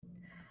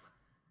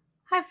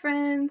Hi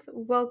friends,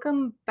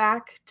 welcome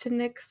back to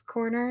Nick's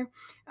Corner.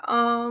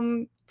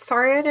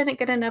 Sorry I didn't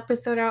get an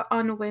episode out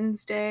on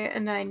Wednesday,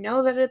 and I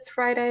know that it's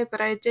Friday, but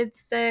I did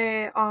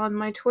say on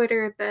my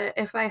Twitter that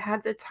if I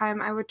had the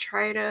time, I would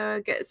try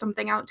to get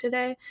something out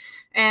today,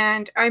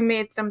 and I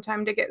made some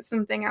time to get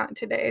something out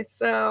today.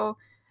 So,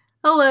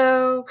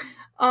 hello.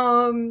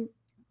 Um,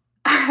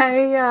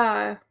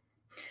 I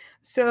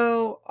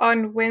so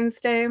on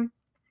Wednesday,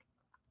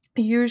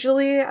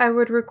 usually I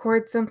would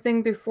record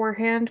something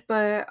beforehand,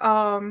 but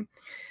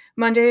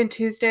Monday and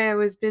Tuesday, I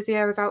was busy.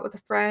 I was out with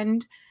a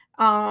friend.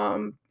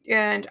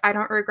 And I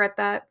don't regret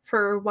that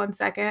for 1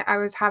 second. I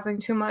was having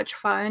too much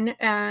fun,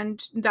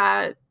 and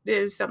that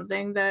is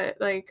something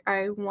that like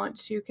I want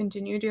to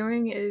continue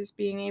doing is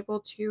being able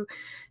to,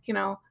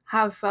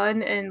 have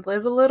fun and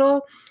live a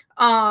little.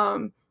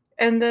 Um,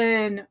 and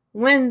then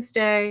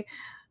Wednesday,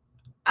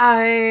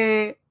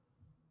 I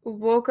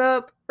woke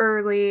up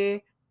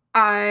early.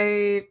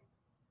 I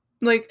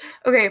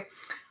okay,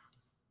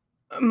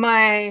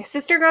 my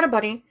sister got a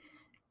bunny.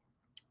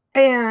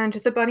 And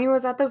the bunny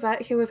was at the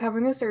vet. He was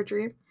having a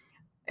surgery.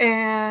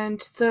 And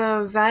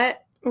the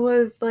vet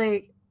was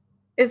like,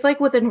 it's like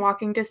within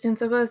walking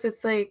distance of us.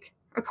 It's like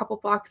a couple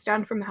blocks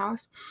down from the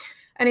house.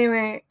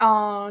 Anyway,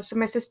 so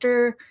my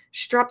sister,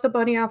 she dropped the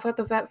bunny off at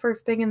the vet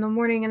first thing in the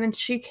morning, and then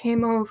she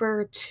came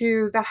over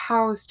to the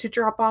house to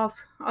drop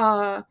off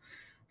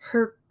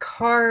her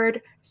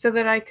card so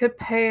that I could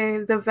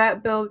pay the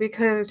vet bill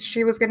because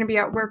she was going to be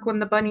at work when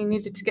the bunny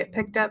needed to get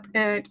picked up,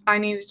 and I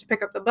needed to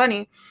pick up the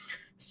bunny.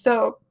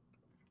 So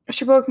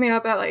she woke me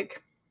up at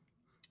like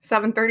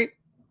 7:30,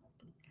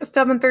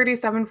 7:30,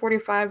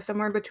 7:45,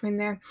 somewhere between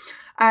there.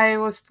 I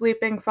was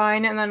sleeping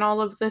fine, and then all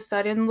of the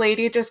sudden,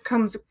 lady just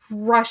comes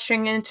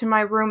rushing into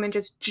my room and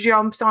just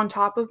jumps on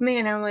top of me,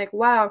 and I'm like,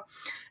 wow,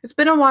 it's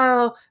been a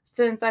while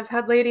since I've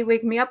had lady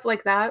wake me up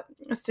like that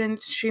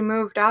since she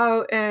moved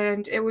out,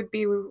 and it would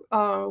be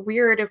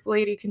weird if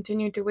lady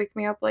continued to wake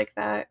me up like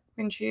that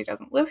when she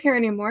doesn't live here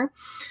anymore.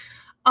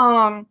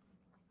 Um,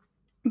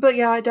 but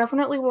yeah, it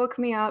definitely woke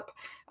me up.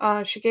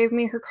 She gave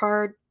me her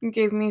card,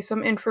 gave me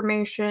some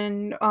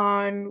information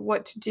on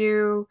what to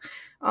do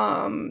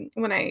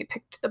when I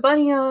picked the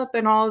bunny up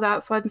and all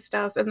that fun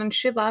stuff. And then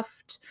she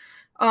left.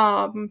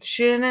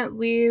 She didn't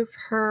leave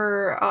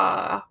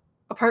her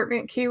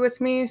apartment key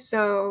with me,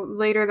 so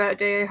later that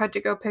day I had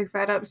to go pick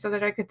that up so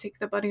that I could take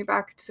the bunny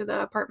back to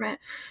the apartment.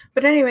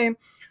 But anyway,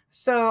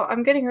 so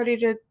I'm getting ready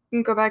to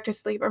go back to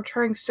sleep. I'm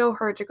trying so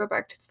hard to go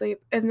back to sleep.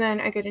 And then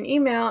I get an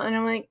email and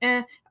I'm like,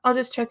 I'll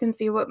just check and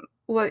see what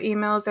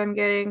emails I'm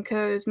getting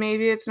because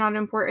maybe it's not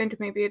important,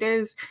 maybe it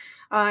is.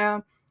 I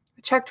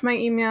checked my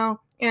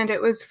email and it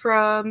was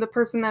from the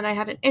person that I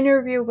had an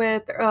interview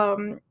with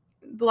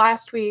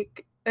last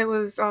week. It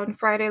was on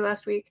Friday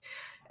last week,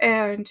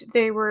 and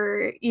they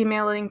were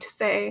emailing to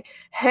say,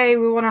 "Hey,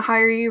 we want to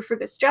hire you for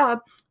this job."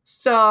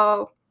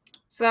 So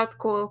that's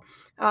cool.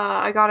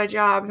 I got a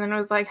job, and then I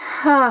was like,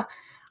 "Huh."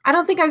 I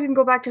don't think I can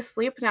go back to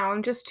sleep now.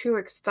 I'm just too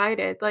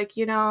excited. Like,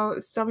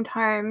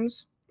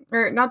 sometimes,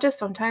 or not just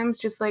sometimes,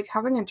 just like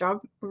having a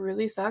job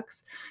really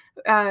sucks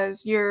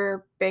as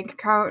your bank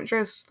account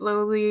just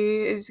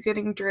slowly is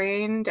getting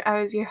drained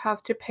as you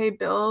have to pay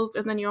bills.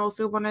 And then you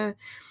also want to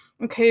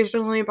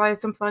occasionally buy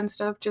some fun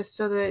stuff just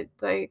so that,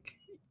 like,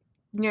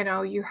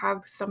 you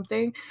have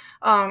something.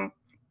 Um,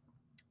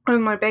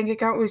 and my bank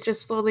account was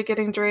just slowly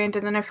getting drained,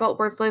 and then I felt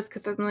worthless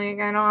because I'm like,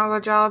 I don't have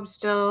a job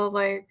still,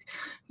 like,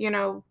 you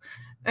know,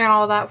 and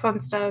all that fun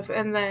stuff.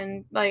 And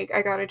then, like,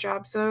 I got a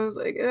job, so I was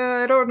like,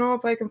 I don't know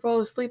if I can fall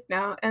asleep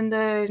now. And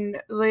then,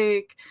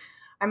 like,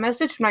 I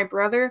messaged my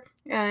brother,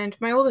 and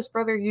my oldest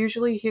brother,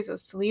 usually he's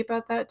asleep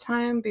at that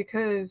time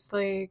because,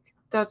 like,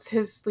 that's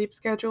his sleep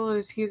schedule,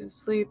 is he's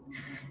asleep,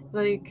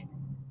 like,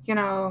 you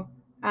know,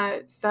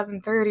 at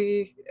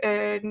 7:30,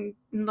 and,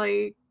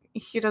 like,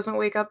 he doesn't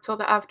wake up till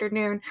the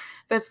afternoon.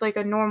 That's like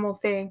a normal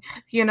thing,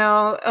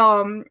 but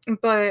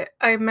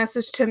I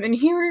messaged him and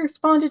he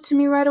responded to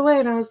me right away,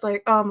 and I was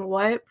like,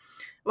 what?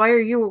 Why are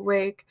you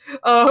awake?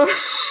 Um,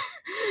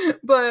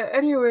 but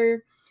anyway,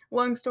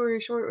 long story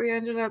short, we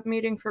ended up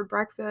meeting for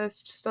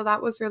breakfast, so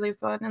that was really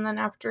fun. And then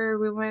after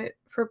we went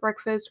for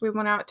breakfast, we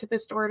went out to the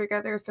store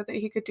together so that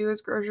he could do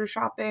his grocery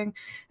shopping,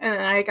 and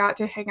then I got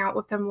to hang out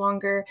with him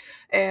longer.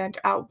 And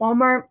at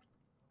Walmart,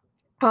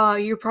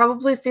 you've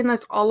probably seen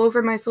this all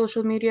over my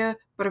social media,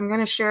 but I'm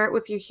gonna share it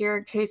with you here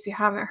in case you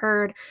haven't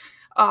heard.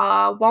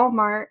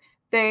 Walmart,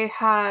 they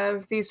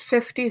have these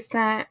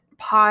 50-cent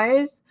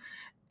pies,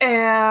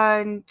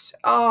 and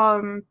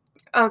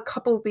a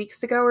couple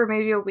weeks ago, or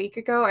maybe a week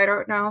ago, I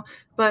don't know,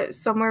 but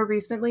somewhere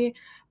recently,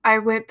 I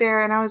went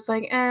there and I was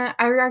like, I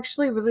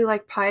actually really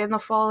like pie in the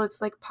fall. It's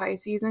like pie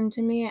season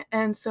to me.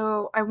 And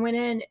so I went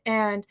in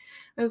and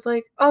I was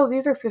like, oh,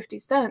 these are 50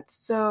 cents.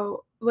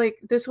 So, like,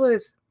 this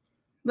was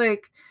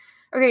like,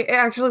 okay, it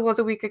actually was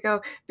a week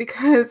ago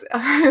because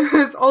I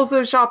was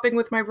also shopping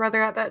with my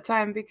brother at that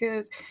time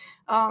because,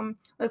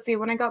 let's see,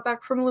 when I got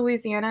back from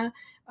Louisiana,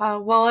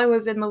 while I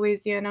was in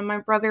Louisiana, my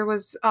brother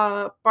was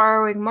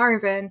borrowing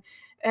Marvin,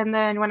 And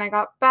then when I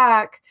got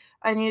back,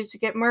 I needed to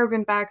get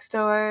Marvin back.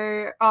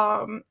 So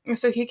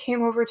he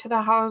came over to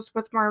the house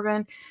with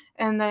Marvin,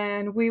 and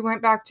then we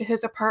went back to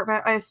his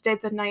apartment. I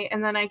stayed the night,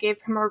 and then I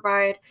gave him a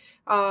ride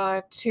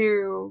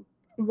to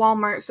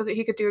Walmart so that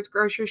he could do his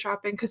grocery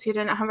shopping because he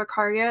didn't have a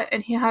car yet,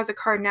 and he has a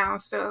car now.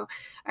 So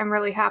I'm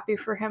really happy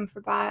for him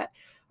for that.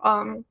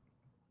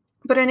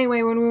 But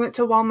anyway, when we went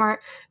to Walmart,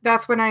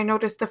 that's when I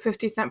noticed the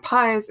 50-cent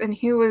pies, and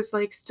he was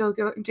like still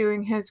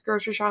doing his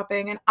grocery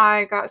shopping, and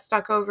I got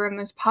stuck over in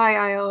this pie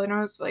aisle, and I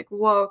was like,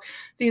 whoa,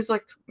 these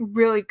look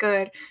really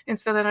good. And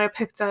so then I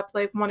picked up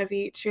like one of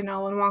each, and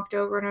walked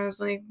over, and I was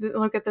like,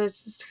 look at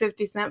this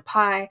 50-cent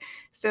pie.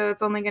 So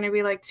it's only going to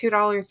be like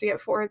 $2 to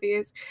get 4 of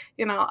these.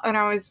 And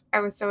I was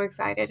so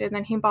excited. And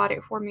then he bought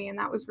it for me, and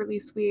that was really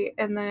sweet.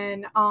 And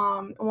then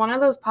one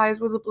of those pies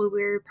was a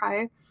blueberry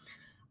pie.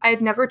 I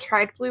had never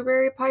tried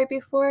blueberry pie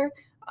before,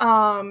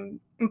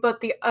 but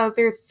the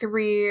other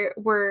three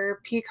were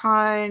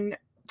pecan,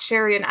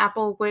 cherry, and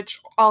apple, which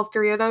all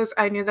three of those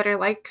I knew that I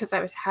liked because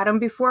I've had them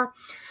before.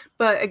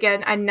 But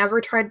again, I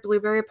never tried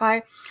blueberry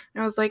pie.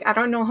 And I was like, I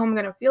don't know how I'm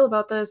going to feel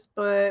about this,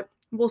 but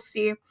we'll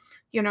see.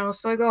 So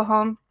I go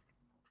home,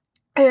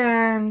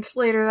 and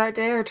later that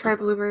day, I tried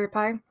blueberry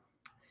pie.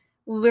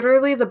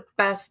 Literally the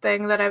best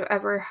thing that I've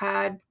ever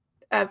had,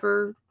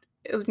 ever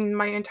in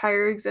my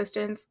entire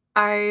existence.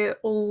 I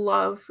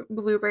love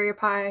blueberry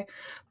pie.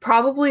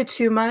 Probably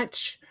too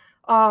much,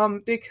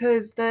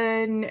 because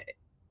then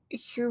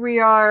here we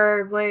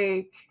are,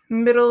 like,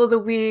 middle of the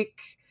week,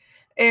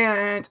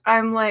 and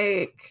I'm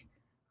like,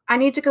 I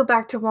need to go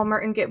back to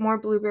Walmart and get more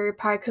blueberry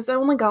pie because I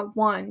only got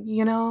one.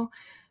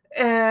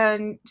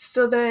 And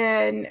so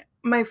then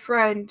my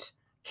friend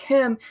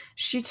Kim,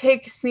 she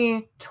takes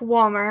me to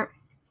Walmart,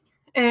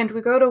 and we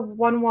go to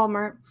one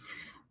Walmart,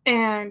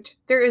 and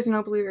there is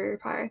no blueberry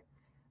pie.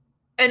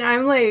 And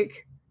I'm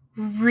like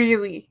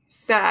really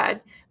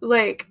sad.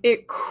 Like,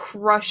 it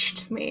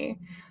crushed me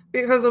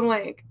because I'm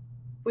like,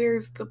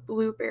 where's the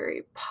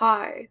blueberry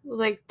pie?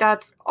 Like,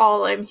 that's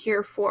all I'm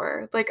here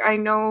for. Like, I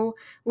know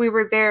we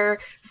were there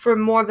for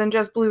more than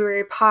just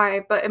blueberry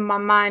pie, but in my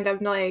mind,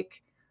 I'm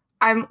like,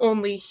 I'm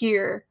only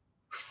here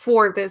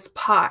for this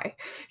pie.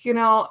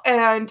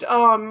 And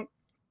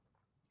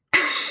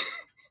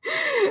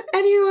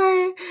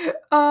anyway,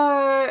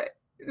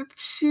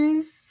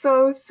 she's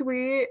so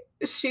sweet.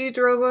 She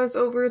drove us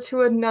over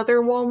to another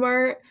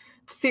Walmart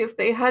to see if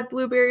they had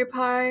blueberry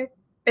pie,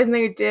 and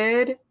they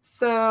did.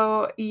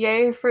 So,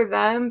 yay for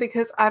them,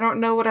 because I don't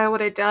know what I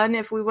would have done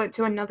if we went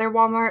to another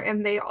Walmart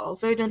and they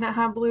also didn't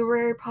have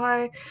blueberry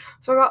pie.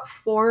 So I got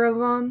 4 of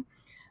them.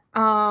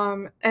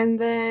 And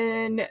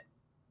then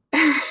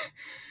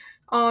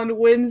on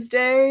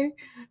Wednesday,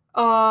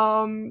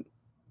 um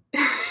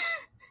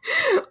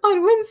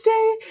on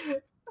Wednesday,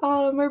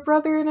 my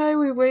brother and I,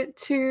 we went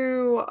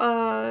to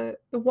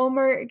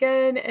Walmart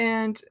again,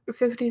 and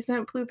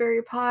 50-cent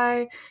blueberry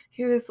pie.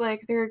 He was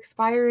like, they're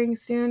expiring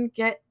soon,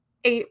 get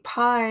 8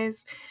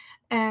 pies.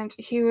 And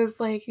he was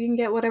like, you can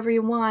get whatever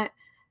you want.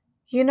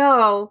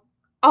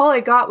 All I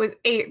got was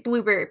 8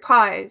 blueberry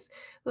pies.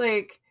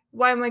 Like,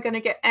 why am I going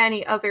to get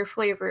any other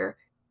flavor?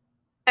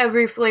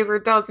 Every flavor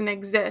doesn't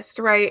exist,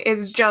 right?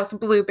 It's just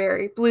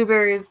blueberry.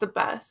 Blueberry is the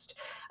best.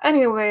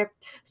 Anyway,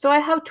 so I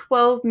have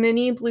 12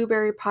 mini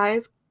blueberry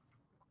pies,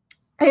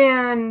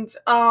 and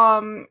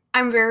I'm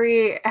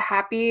very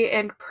happy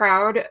and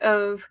proud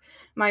of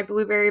my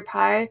blueberry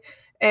pie.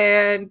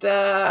 And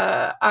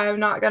I'm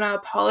not gonna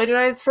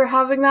apologize for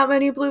having that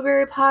many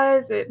blueberry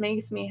pies. It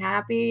makes me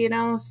happy.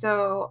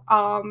 So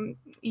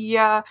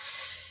yeah.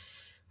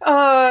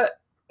 Uh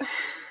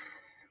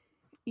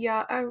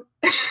yeah, I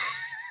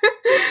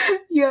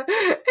yeah.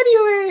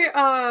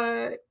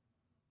 Anyway,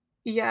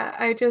 yeah,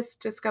 I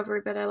just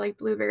discovered that I like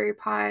blueberry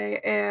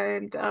pie,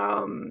 and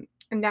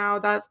now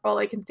that's all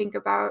I can think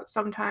about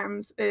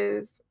sometimes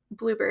is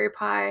blueberry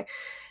pie,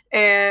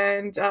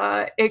 and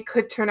it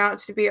could turn out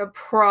to be a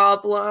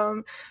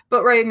problem,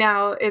 but right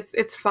now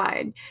it's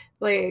fine.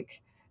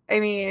 Like, I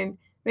mean,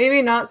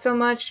 maybe not so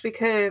much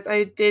because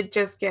I did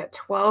just get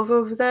 12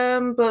 of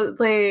them, but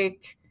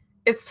like,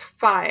 it's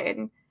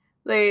fine.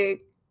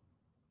 Like,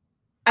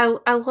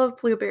 I love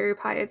blueberry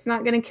pie. It's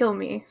not gonna kill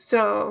me.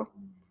 So,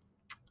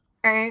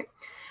 all right.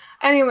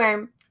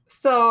 Anyway,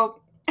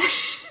 so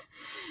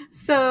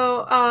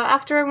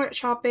after I went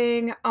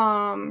shopping,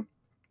 then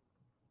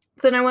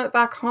I went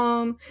back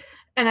home,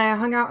 and I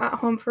hung out at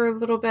home for a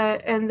little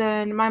bit, and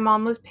then my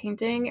mom was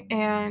painting,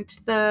 and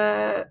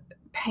the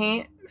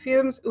paint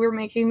fumes were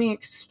making me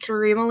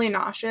extremely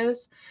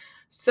nauseous.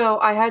 So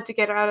I had to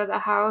get out of the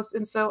house,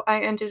 and so I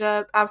ended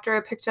up, after I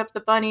picked up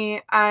the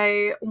bunny,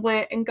 I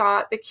went and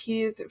got the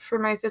keys for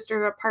my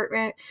sister's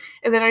apartment,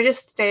 and then I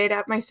just stayed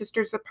at my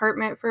sister's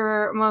apartment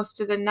for most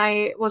of the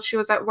night while she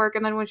was at work,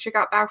 and then when she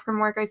got back from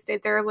work, I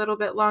stayed there a little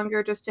bit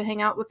longer just to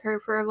hang out with her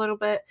for a little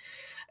bit.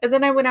 And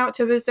then I went out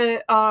to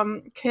visit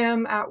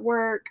Kim at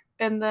work,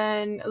 and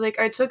then like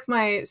I took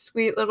my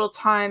sweet little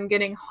time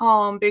getting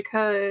home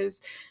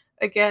because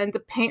again, the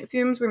paint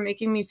fumes were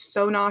making me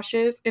so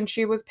nauseous, and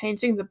she was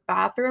painting the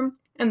bathroom,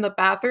 and the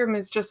bathroom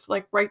is just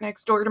like right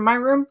next door to my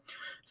room.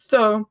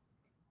 So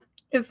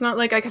it's not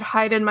like I could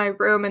hide in my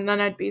room and then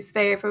I'd be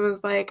safe. It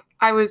was like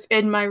I was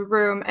in my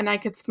room and I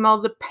could smell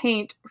the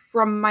paint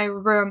from my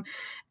room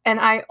and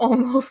I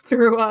almost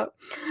threw up.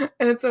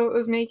 And so it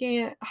was making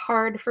it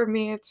hard for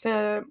me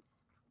to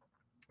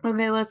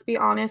okay, let's be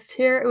honest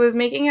here. It was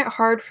making it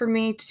hard for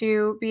me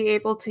to be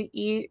able to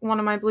eat one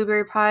of my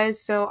blueberry pies,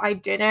 so I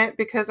didn't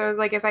because I was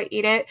like, if I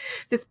eat it,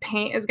 this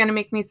paint is gonna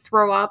make me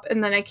throw up,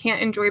 and then I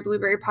can't enjoy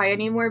blueberry pie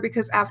anymore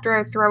because after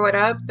I throw it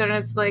up, then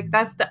it's like,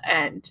 that's the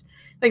end.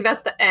 Like,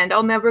 that's the end.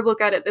 I'll never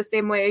look at it the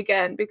same way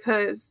again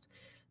because,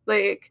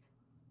 like,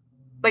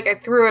 I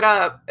threw it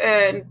up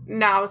and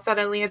now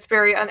suddenly it's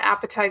very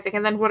unappetizing.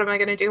 And then what am I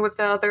gonna do with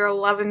the other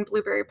 11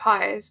 blueberry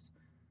pies?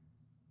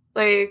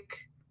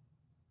 Like,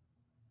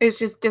 it's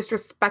just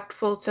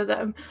disrespectful to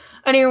them.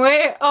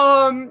 Anyway,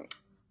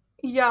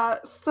 yeah,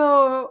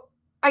 so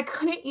I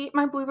couldn't eat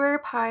my blueberry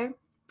pie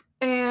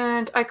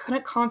and I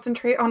couldn't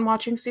concentrate on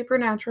watching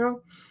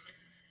Supernatural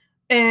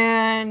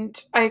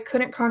and I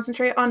couldn't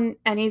concentrate on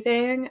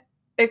anything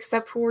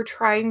except for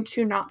trying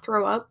to not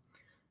throw up.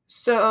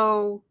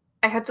 So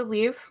I had to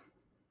leave.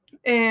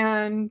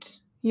 And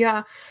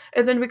yeah,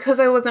 and then because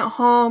I wasn't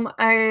home,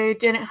 I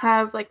didn't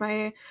have like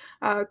my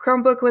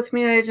Chromebook with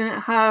me. I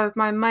didn't have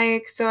my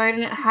mic, so I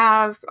didn't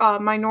have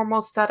my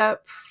normal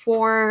setup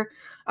for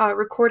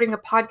recording a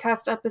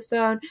podcast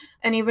episode.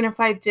 And even if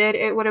I did,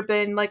 it would have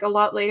been like a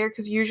lot later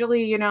because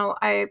usually,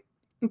 I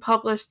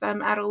publish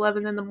them at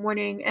 11 in the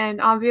morning. And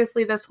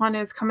obviously, this one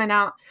is coming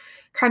out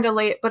kind of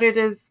late, but it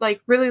is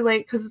like really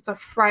late because it's a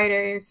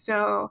Friday.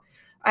 So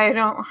I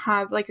don't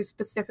have like a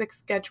specific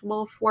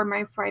schedule for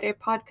my Friday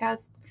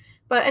podcasts.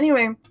 But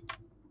anyway,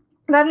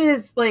 that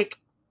is like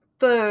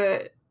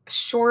the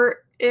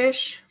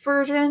short-ish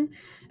version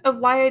of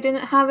why I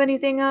didn't have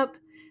anything up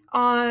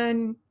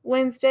on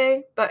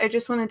Wednesday, but I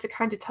just wanted to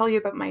kind of tell you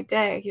about my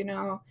day,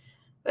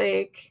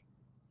 Like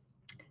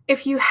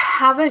if you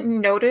haven't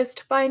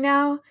noticed by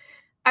now,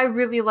 I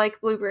really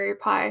like blueberry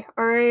pie,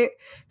 all right?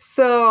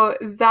 So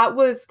that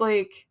was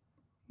like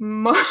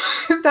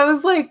that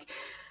was like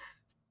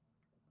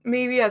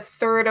maybe a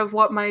third of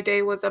what my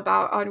day was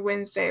about on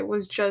Wednesday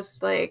was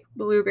just like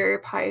blueberry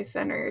pie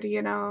centered,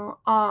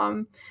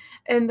 and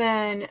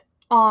then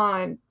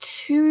on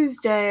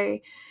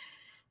Tuesday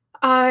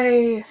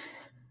I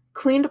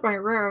cleaned my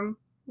room,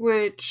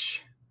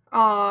 which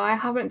I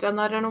haven't done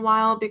that in a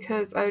while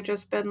because I've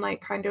just been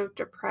like kind of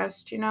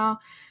depressed,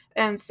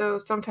 and so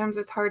sometimes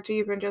it's hard to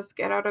even just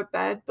get out of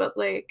bed, but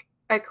like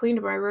I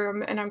cleaned my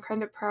room and I'm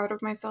kind of proud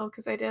of myself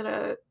because I did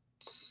a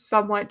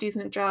somewhat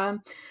decent job.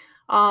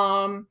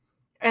 um,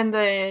 and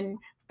then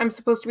I'm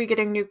supposed to be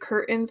getting new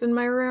curtains in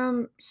my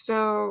room,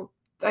 so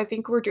I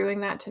think we're doing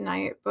that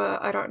tonight,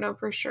 but I don't know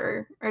for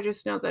sure. I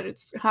just know that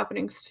it's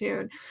happening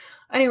soon.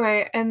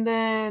 Anyway, and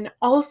then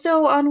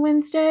also on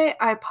Wednesday,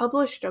 I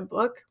published a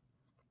book.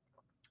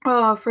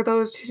 For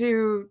those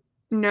who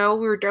know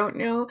or don't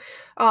know,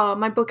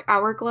 my book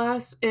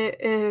Hourglass, it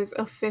is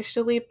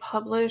officially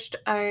published.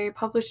 I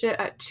published it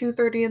at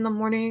 2:30 in the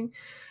morning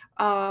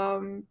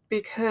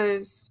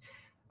because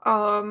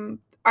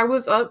I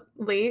was up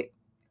late.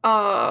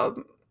 I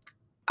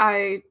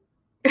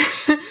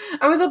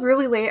I was up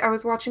really late. I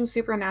was watching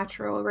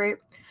Supernatural, right?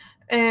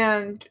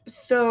 And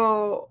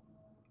so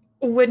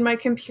when my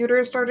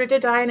computer started to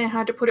die and I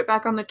had to put it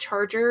back on the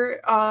charger,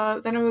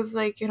 then I was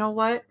like, you know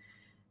what?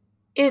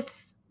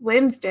 It's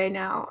Wednesday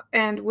now,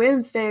 and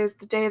Wednesday is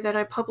the day that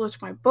I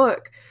published my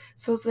book.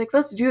 So it's like,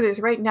 let's do this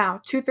right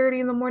now. 2:30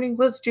 in the morning,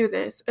 let's do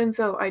this. And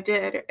so I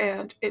did,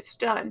 and it's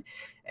done.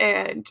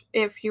 And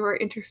if you are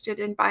interested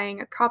in buying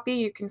a copy,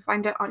 you can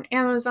find it on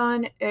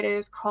Amazon. It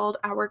is called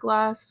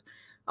Hourglass.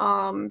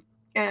 Um,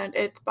 and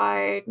it's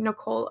by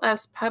Nicole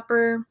S.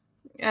 Pepper,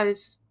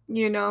 as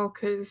you know,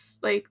 because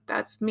like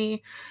that's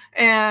me.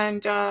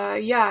 And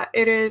yeah,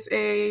 it is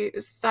a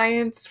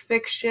science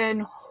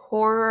fiction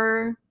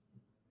horror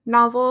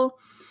novel.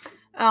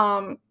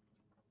 Um,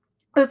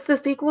 it's the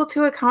sequel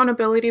to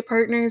Accountability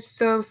Partners,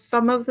 so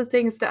some of the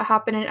things that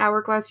happen in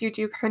Hourglass, you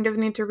do kind of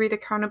need to read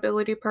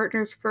Accountability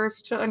Partners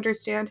first to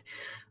understand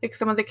like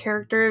some of the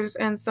characters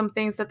and some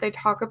things that they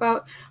talk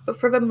about. But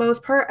for the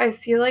most part, I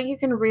feel like you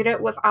can read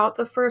it without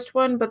the first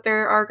one, but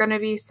there are going to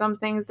be some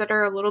things that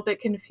are a little bit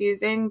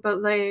confusing, but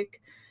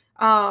like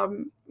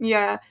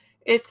yeah,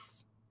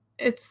 it's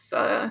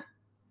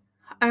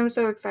I'm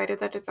so excited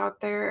that it's out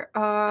there.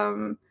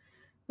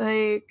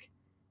 Like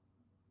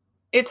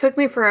it took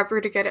me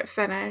forever to get it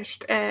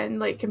finished and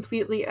like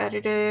completely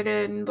edited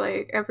and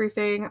like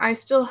everything. I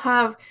still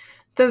have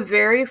the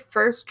very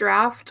first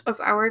draft of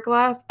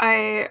Hourglass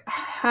I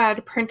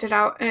had printed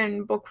out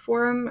in book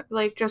form,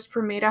 like just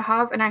for me to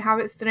have, and I have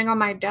it sitting on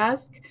my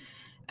desk.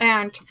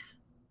 And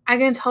I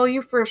can tell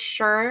you for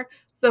sure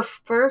the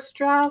first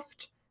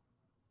draft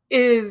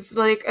is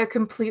like a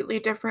completely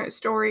different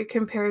story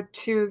compared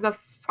to the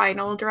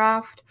final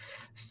draft.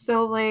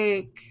 So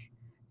like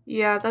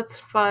yeah, that's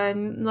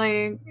fun.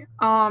 Like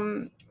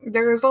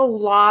there's a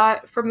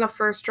lot from the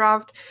first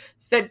draft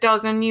that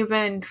doesn't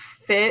even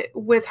fit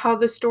with how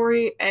the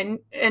story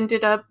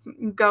ended up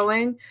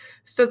going.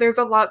 So there's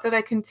a lot that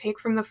I can take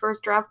from the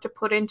first draft to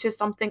put into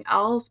something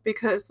else,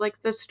 because like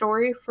the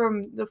story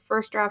from the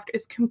first draft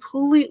is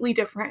completely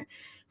different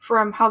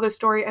from how the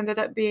story ended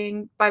up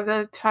being by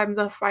the time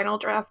the final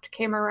draft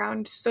came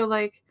around. So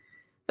like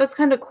that's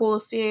kind of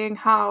cool seeing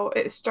how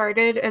it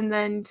started and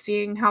then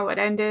seeing how it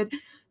ended,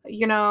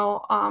 you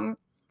know.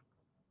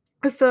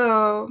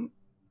 So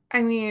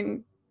I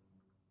mean,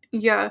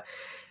 yeah,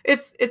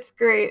 it's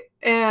great,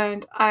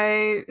 and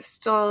I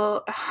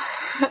still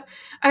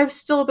I've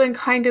still been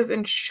kind of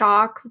in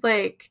shock,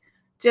 like,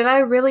 did I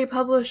really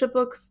publish a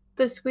book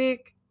this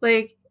week?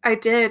 Like, I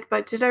did,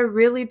 but did I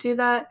really do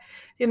that?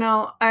 You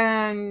know,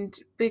 and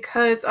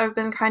because I've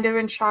been kind of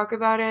in shock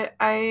about it,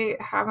 I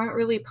haven't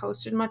really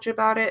posted much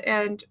about it,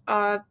 and,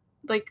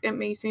 like, it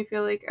makes me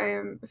feel like I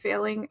am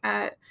failing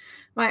at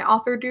my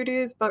author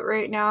duties, but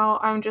right now,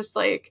 I'm just,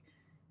 like,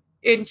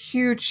 in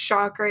huge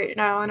shock right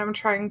now, and I'm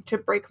trying to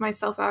break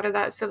myself out of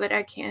that so that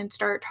I can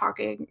start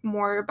talking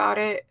more about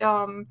it.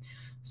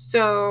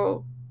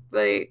 So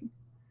like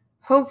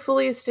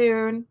hopefully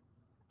soon.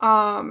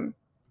 Um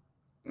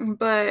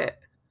but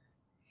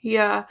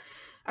yeah,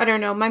 I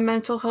don't know. My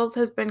mental health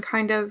has been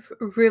kind of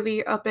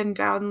really up and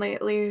down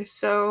lately.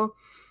 So,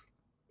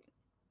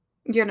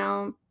 you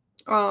know,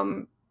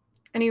 um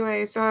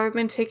anyway, so I've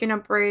been taking a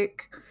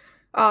break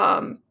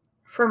um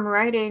from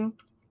writing,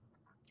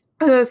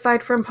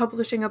 aside from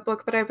publishing a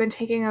book, but I've been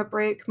taking a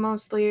break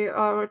mostly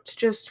to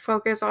just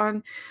focus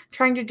on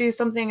trying to do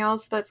something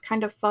else that's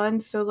kind of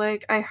fun. So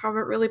like I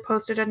haven't really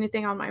posted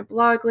anything on my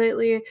blog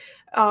lately.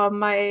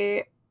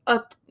 My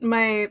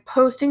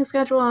posting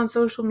schedule on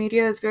social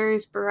media is very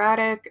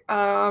sporadic,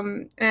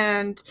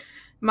 and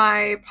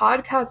my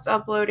podcast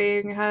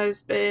uploading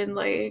has been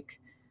like,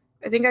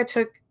 I think I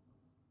took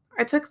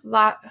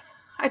la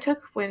I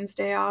took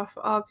Wednesday off,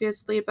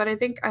 obviously, but I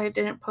think I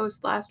didn't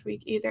post last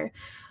week either.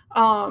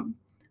 Um,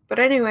 but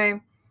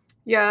anyway,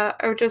 yeah,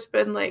 I've just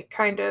been like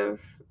kind of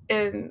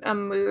in a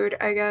mood,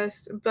 I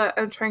guess, but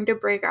I'm trying to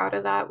break out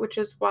of that, which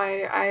is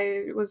why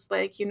I was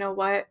like, you know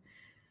what?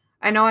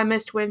 I know I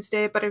missed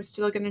Wednesday, but I'm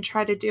still going to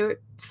try to do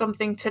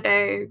something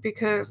today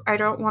because I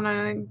don't want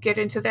to get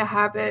into the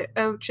habit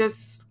of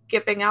just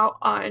skipping out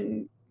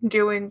on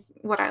doing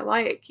what I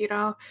like, you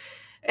know?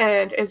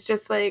 And it's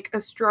just like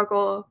a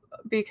struggle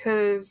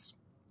because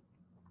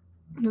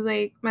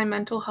like my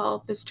mental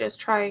health is just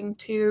trying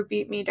to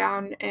beat me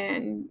down,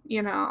 and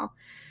you know,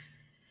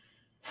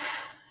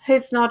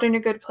 it's not in a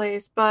good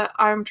place, but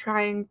I'm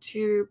trying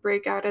to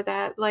break out of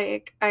that.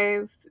 Like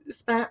I've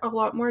spent a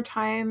lot more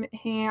time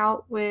hanging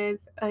out with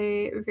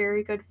a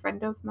very good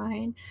friend of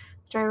mine,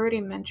 which I already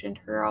mentioned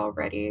her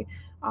already.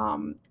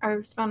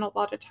 I've spent a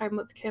lot of time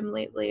with Kim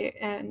lately,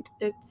 and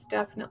it's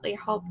definitely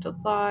helped a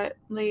lot.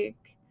 Like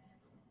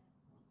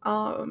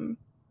um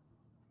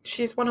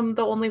she's one of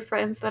the only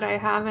friends that I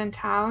have in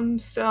town,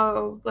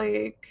 so,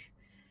 like,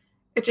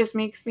 it just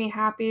makes me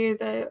happy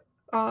that,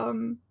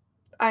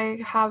 I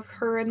have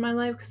her in my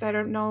life, because I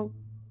don't know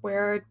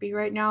where I'd be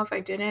right now if I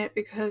didn't,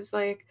 because,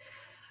 like,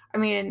 I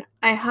mean,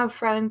 I have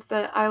friends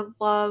that I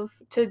love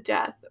to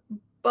death,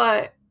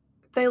 but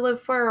they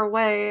live far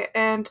away,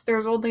 and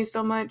there's only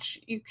so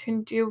much you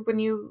can do when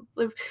you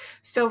live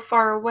so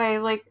far away,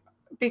 like,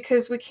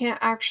 because we can't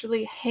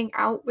actually hang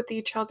out with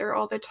each other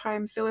all the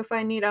time. So if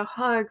I need a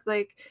hug,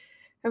 like,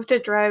 I have to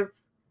drive,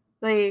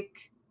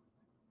 like,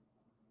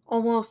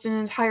 almost an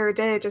entire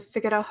day just to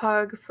get a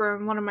hug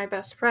from one of my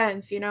best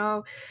friends, you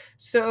know?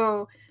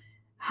 So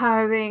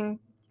having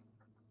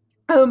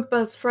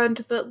best friend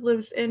that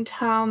lives in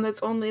town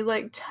that's only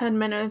like 10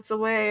 minutes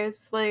away.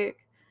 It's like,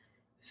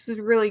 this is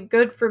really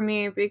good for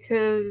me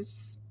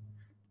because,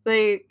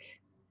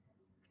 like,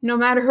 no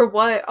matter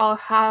what, I'll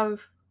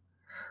have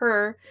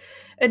her,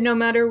 and no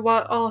matter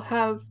what, I'll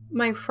have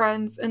my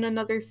friends in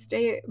another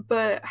state.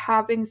 But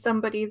having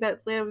somebody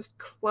that lives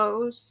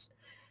close,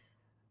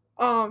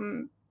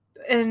 um,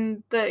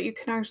 and that you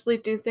can actually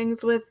do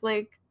things with,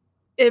 like,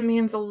 it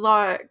means a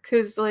lot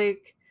because,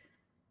 like,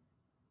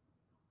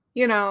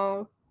 you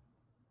know,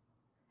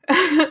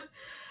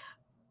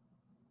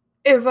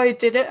 if I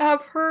didn't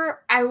have her,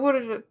 I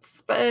would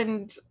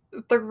spend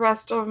the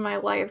rest of my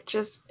life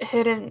just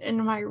hidden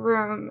in my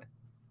room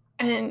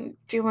and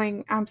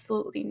doing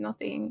absolutely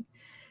nothing,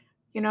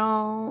 you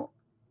know?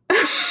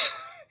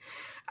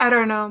 I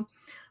don't know,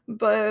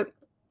 but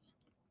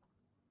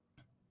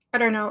I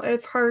don't know,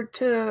 it's hard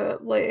to,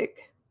 like,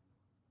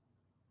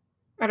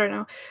 I don't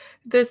know.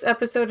 This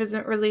episode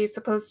isn't really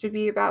supposed to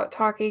be about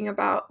talking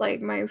about,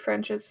 like, my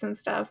friendships and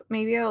stuff.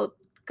 Maybe I'll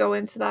go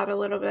into that a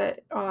little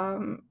bit,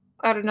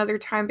 at another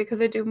time, because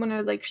I do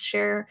wanna, like,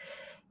 share,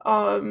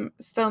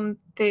 some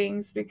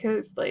things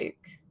because, like,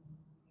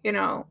 you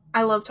know,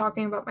 I love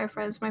talking about my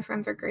friends. My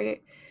friends are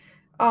great.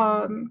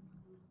 Um,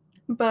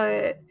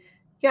 but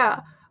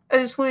yeah, I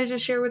just wanted to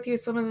share with you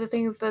some of the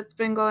things that's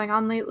been going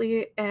on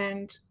lately,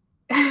 and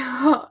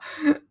I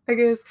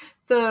guess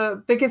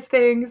the biggest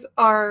things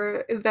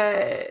are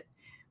that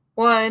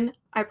one,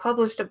 I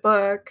published a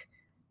book.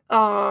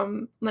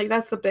 Like,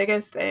 that's the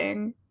biggest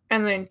thing.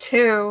 And then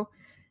 2,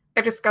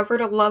 I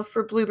discovered a love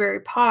for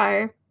blueberry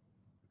pie.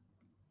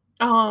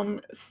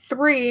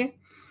 3,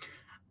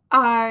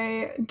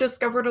 I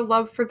discovered a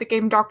love for the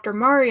game Dr.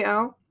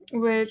 Mario,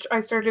 which I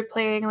started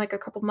playing, like, a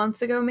couple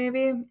months ago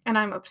maybe, and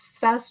I'm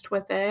obsessed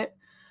with it.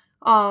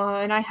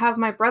 And I have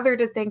my brother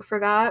to thank for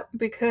that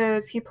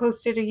because he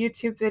posted a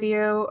YouTube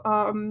video,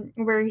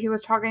 where he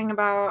was talking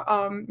about,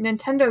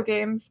 Nintendo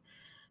games,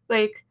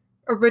 like,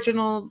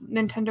 original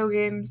Nintendo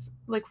games,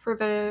 like, for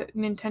the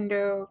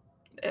Nintendo,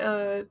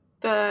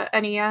 the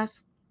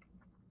NES.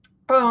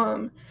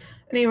 Um,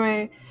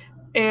 anyway,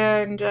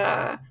 and,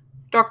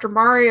 Dr.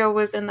 Mario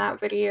was in that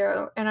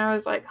video, and I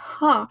was like,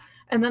 "Huh,"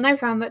 and then I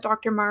found that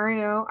Dr.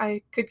 Mario,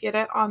 I could get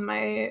it on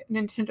my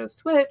Nintendo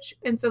Switch,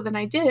 and so then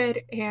I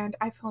did, and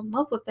I fell in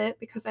love with it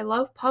because I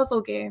love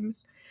puzzle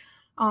games.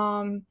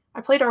 I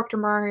play Dr.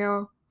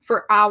 Mario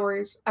for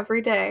hours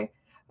every day,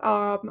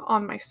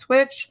 on my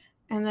Switch,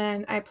 and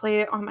then I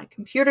play it on my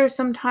computer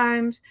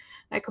sometimes.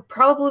 I could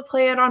probably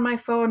play it on my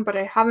phone, but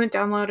I haven't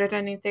downloaded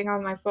anything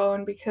on my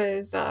phone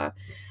because,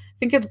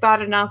 I think it's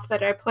bad enough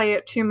that I play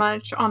it too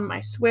much on my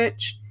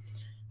Switch.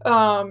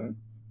 Um,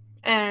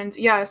 and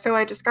yeah, so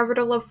I discovered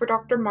a love for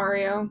Dr.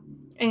 Mario,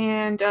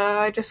 and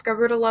I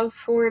discovered a love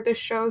for the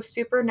show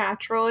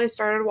Supernatural. I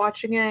started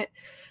watching it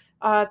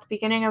at the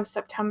beginning of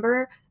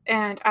September,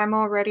 and I'm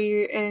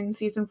already in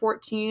season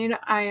 14.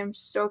 I am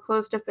so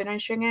close to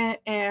finishing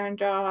it, and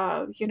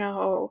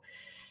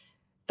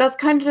that's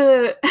kind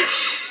of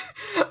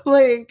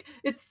like,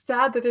 it's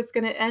sad that it's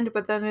gonna end,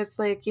 but then it's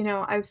like,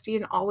 I've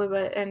seen all of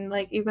it, and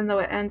like, even though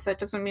it ends, that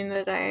doesn't mean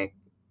that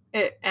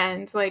it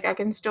ends. Like, I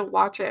can still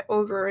watch it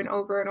over and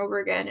over and over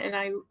again,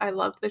 and I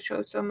love the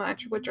show so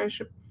much, which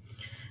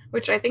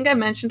I think I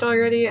mentioned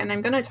already, and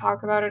I'm gonna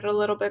talk about it a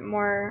little bit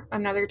more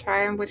another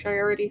time, which I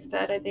already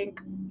said, I think,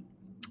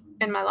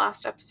 in my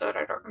last episode.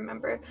 I don't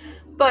remember,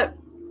 but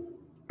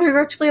there's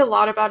actually a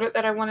lot about it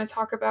that I want to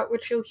talk about,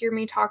 which you'll hear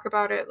me talk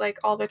about it like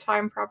all the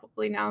time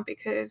probably now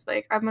because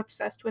like I'm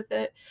obsessed with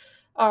it.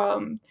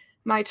 Um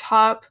my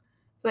top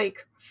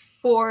like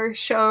 4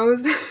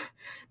 shows,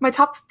 my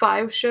top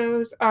 5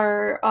 shows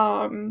are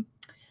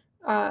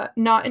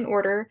not in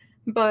order,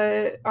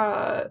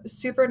 but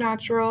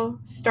Supernatural,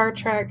 Star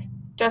Trek,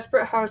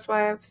 Desperate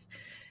Housewives,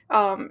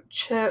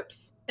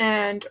 Chips,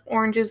 and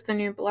Orange is the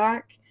New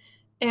Black.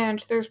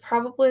 And there's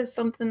probably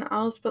something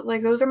else, but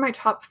like those are my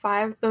top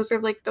 5. Those are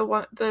like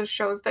the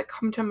shows that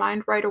come to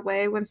mind right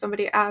away when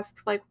somebody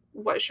asks like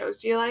what shows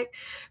do you like?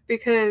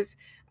 Because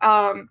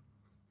and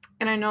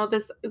I know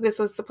this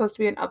was supposed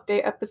to be an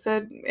update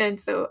episode, and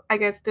so I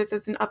guess this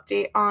is an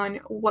update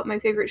on what my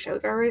favorite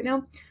shows are right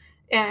now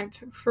and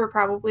for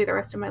probably the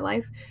rest of my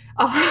life.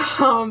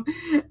 Um,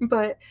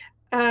 but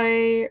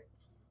I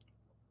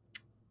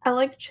I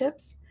like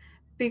Chips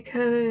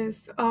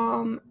because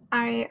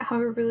I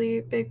have a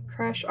really big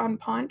crush on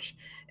Punch,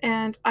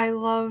 and I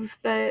love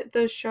that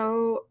the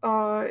show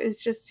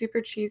is just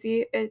super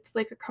cheesy. It's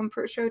like a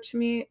comfort show to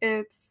me.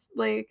 It's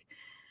like,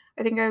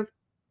 I think I've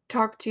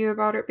talked to you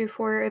about it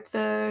before. It's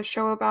a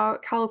show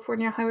about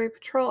California Highway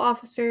Patrol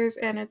officers,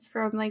 and it's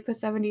from like the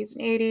 70s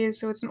and 80s,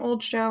 so it's an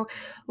old show.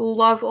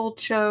 Love old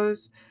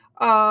shows.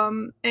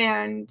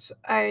 And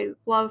I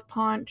love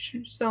Punch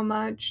so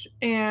much,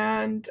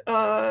 and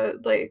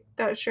like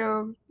that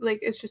show, like,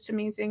 it's just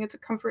amazing. It's a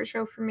comfort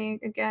show for me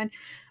again.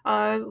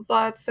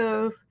 Lots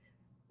of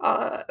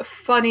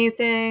funny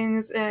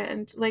things,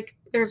 and like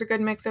there's a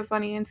good mix of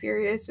funny and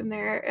serious in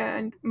there,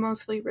 and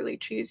mostly really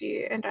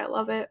cheesy, and I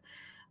love it.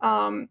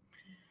 Um,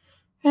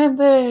 and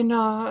then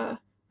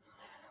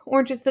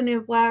Orange is the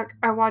New Black,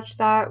 I watched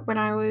that when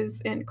I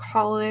was in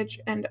college,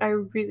 and I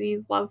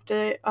really loved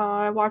it.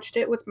 I watched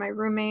it with my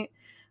roommate,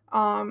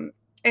 um,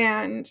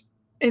 and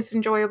it's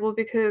enjoyable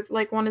because,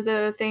 like, one of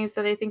the things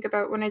that I think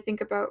about when I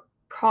think about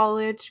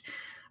college,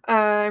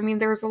 I mean,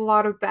 there's a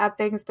lot of bad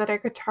things that I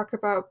could talk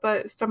about,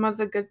 but some of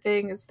the good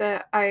things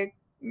that I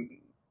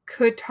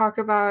could talk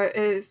about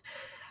is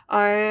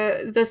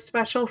the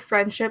special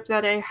friendship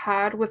that I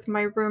had with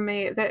my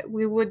roommate, that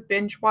we would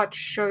binge watch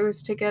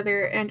shows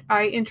together, and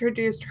I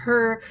introduced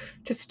her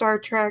to Star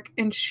Trek,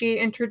 and she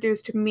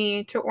introduced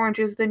me to Orange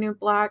is the New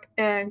Black,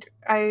 and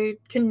I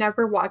can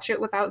never watch it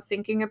without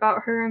thinking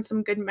about her and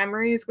some good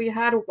memories we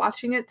had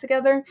watching it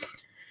together.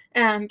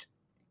 And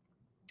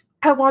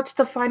I watched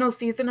the final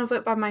season of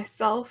it by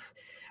myself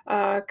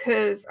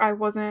because I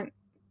wasn't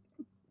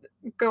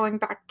going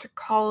back to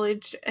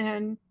college,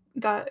 and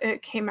that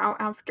it came out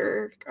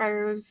after I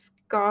was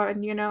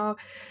gone,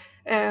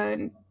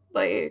 and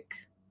like,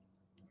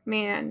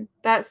 man,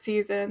 that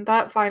season,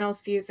 that final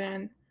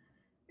season,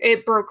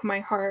 it broke my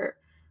heart.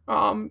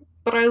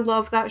 But I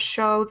love that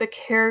show. The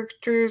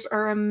characters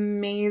are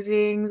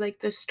amazing, like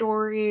the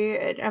story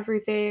and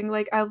everything.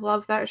 Like, I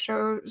love that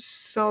show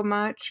so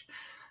much.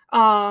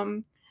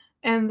 Um,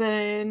 and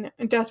then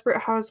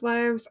Desperate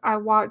Housewives, I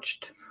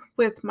watched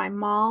with my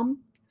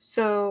mom.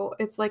 So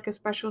it's like a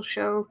special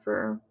show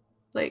for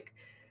like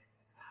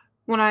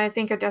when I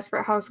think of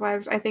Desperate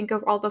Housewives, I think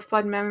of all the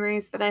fun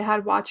memories that I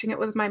had watching it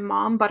with my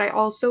mom, but I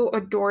also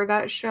adore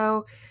that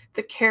show.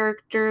 The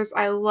characters,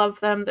 I love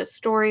them, the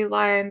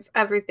storylines,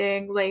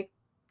 everything. Like,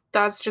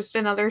 that's just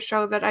another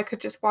show that I could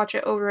just watch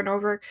it over and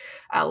over.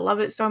 I love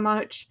it so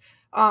much.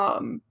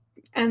 Um,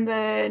 and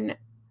then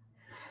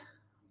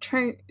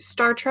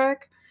Star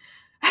Trek.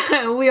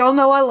 We all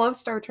know I love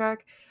Star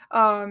Trek.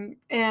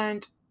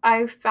 And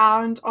I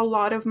found a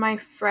lot of my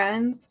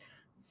friends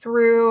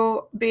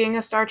through being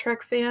a Star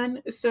Trek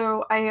fan.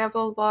 So I have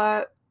a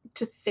lot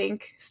to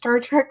thank Star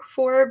Trek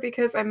for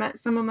because I met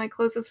some of my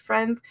closest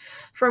friends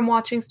from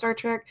watching Star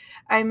Trek.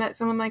 I met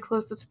some of my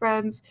closest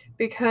friends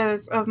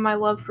because of my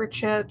love for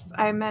chips.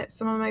 I met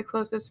some of my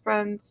closest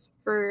friends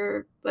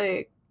for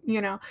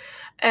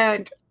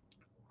and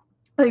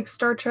like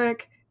Star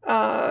Trek.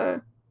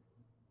 I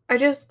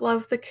just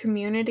love the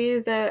community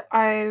that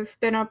I've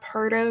been a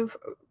part of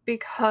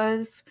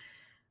because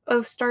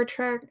of Star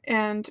Trek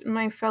and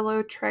my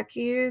fellow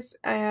Trekkies,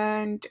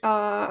 and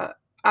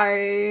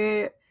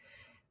I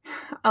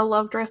I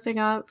love dressing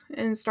up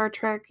in Star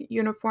Trek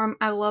uniform.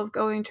 I love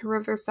going to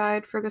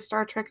Riverside for the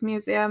Star Trek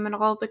Museum and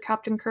all the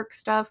Captain Kirk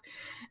stuff.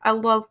 I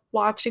love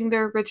watching the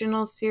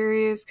original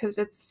series because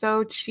it's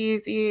so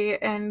cheesy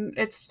and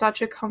it's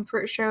such a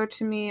comfort show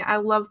to me. I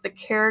love the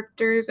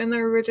characters in the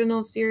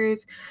original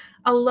series.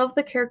 I love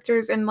the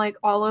characters in like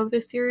all of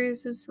the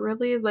series is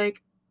really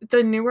like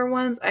the newer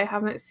ones I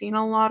haven't seen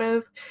a lot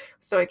of,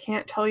 so I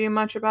can't tell you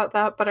much about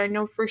that, but I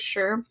know for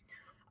sure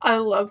I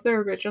love the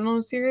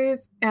original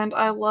series and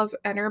I love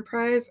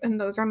Enterprise, and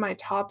those are my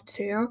top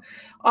two.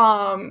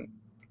 Um,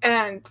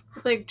 and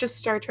like just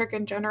Star Trek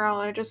in general,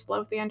 I just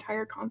love the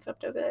entire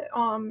concept of it.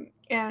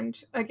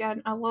 And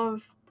again, I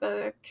love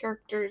the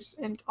characters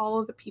and all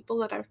of the people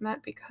that I've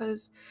met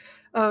because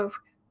of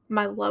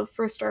my love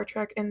for Star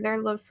Trek and their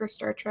love for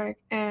Star Trek.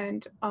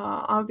 And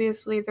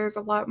obviously, there's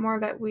a lot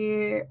more that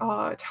we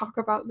talk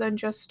about than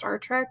just Star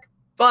Trek,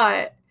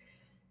 but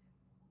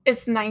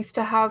it's nice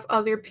to have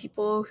other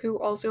people who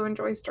also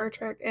enjoy Star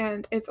Trek,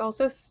 and it's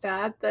also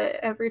sad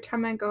that every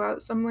time I go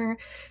out somewhere,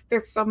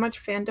 there's so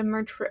much fandom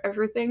merch for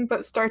everything,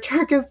 but Star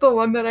Trek is the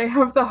one that I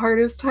have the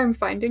hardest time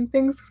finding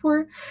things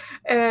for,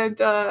 and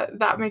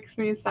that makes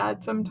me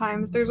sad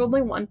sometimes. There's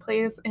only one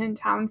place in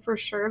town for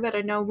sure that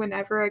I know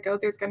whenever I go,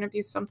 there's going to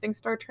be something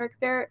Star Trek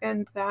there,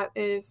 and that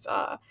is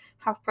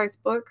Half Price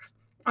Books.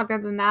 Other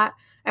than that,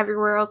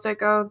 everywhere else I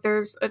go,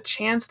 there's a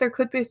chance there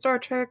could be Star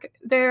Trek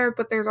there,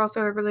 but there's also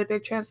a really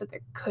big chance that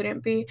there couldn't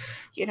be,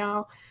 you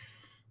know.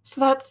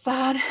 So that's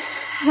sad.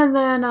 And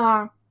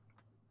then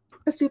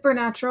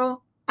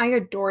Supernatural, I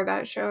adore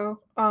that show.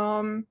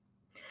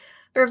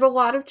 There's a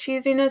lot of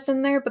cheesiness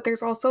in there, but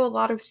there's also a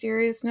lot of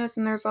seriousness,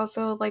 and there's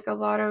also like a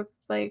lot of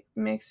like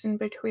mix in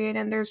between,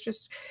 and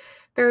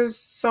there's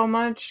so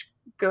much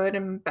good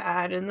and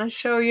bad in the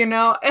show, you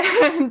know.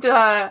 And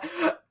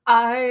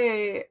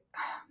I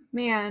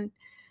man,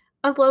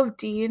 I love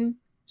Dean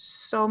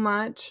so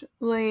much.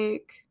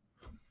 Like,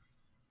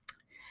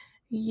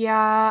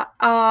 yeah,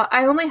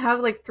 I only have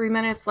like 3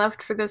 minutes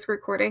left for this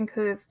recording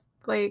because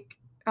like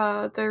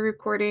the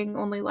recording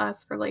only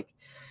lasts for like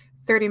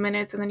 30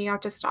 minutes and then you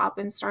have to stop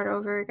and start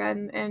over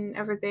again and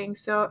everything.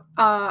 So,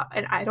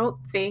 and I don't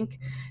think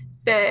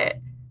that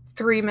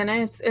 3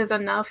 minutes is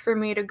enough for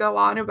me to go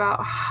on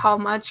about how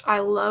much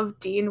I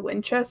love Dean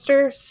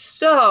Winchester.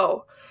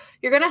 So,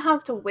 you're gonna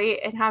have to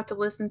wait and have to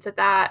listen to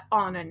that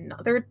on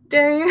another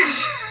day.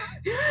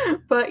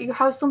 But you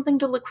have something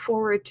to look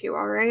forward to,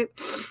 all right?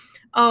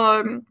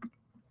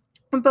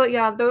 But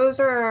yeah, those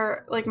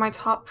are like my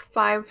top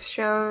 5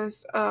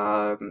 shows,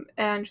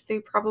 and they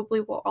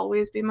probably will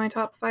always be my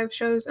top 5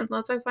 shows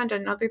unless I find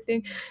another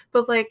thing.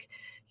 But like,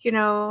 you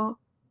know,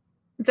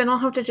 then I'll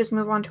have to just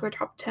move on to a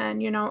top 10,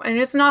 you know, and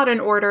it's not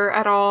in order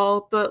at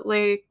all, but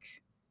like,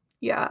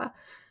 yeah.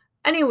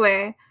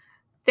 Anyway,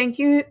 thank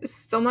you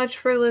so much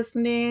for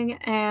listening,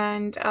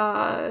 and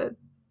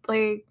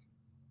like,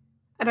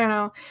 I don't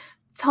know,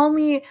 tell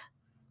me,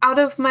 out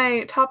of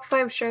my top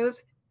 5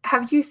 shows,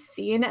 have you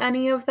seen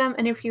any of them?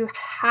 And if you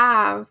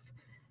have,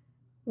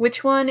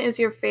 which one is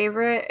your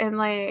favorite? And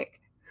like,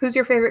 who's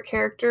your favorite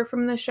character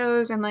from the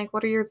shows? And like,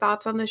 what are your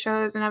thoughts on the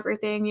shows and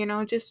everything? You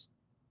know, just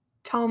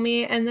tell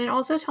me. And then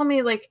also tell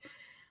me, like,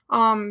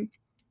 um,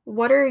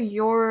 what are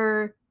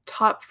your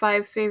top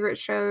 5 favorite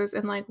shows?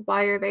 And like,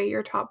 why are they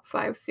your top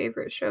 5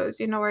 favorite shows?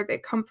 You know, are they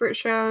comfort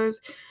shows?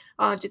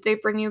 Did they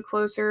bring you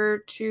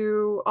closer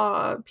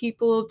to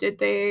people? Did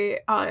the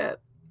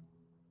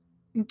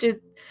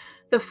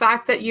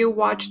fact that you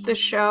watched the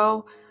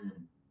show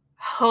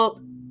help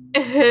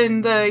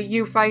in the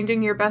you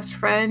finding your best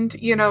friend,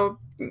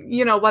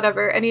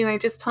 whatever. Anyway,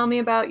 just tell me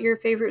about your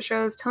favorite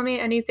shows. Tell me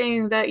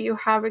anything that you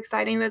have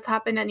exciting that's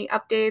happened, any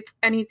updates,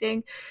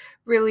 anything.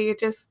 Really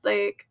just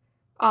like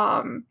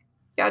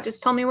yeah,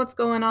 just tell me what's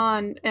going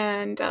on,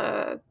 and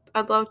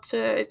I'd love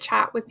to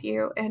chat with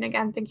you. And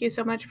again, thank you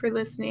so much for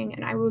listening,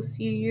 and I will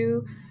see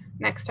you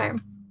next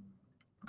time.